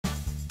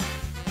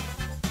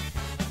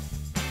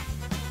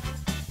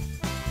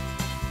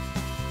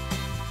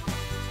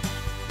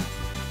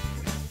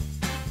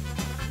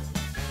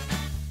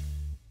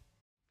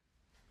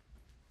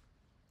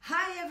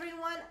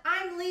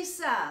I'm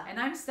Lisa. And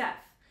I'm SteF.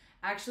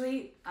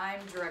 Actually, I'm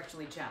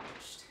directionally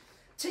challenged.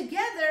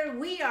 Together,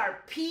 we are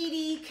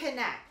PD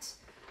Connect.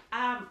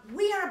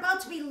 We are about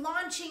to be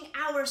launching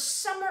our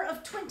Summer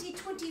of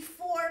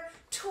 2024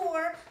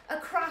 tour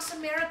across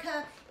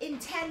America in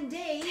 10 days.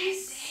 10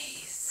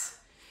 days.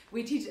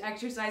 We teach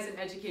exercise and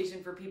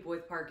education for people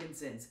with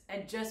Parkinson's.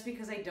 And just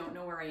because I don't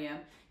know where I am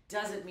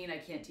doesn't mean I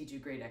can't teach you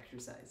great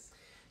exercise.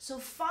 So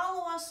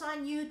follow us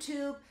on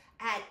YouTube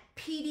at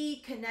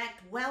PD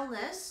Connect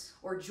Wellness.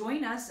 Or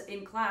join us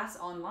in class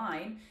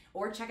online,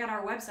 or check out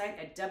our website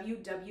at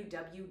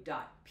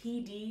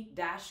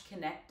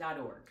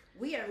www.pd-connect.org.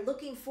 We are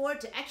looking forward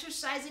to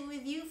exercising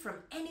with you from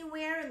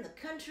anywhere in the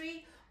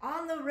country,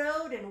 on the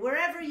road, and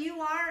wherever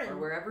you are. Or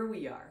wherever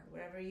we are.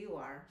 Wherever you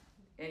are.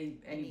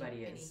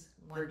 Anybody is.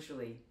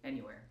 Virtually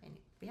anywhere.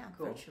 Yeah,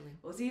 cool. virtually.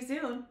 We'll see you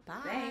soon.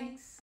 Bye.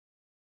 Thanks.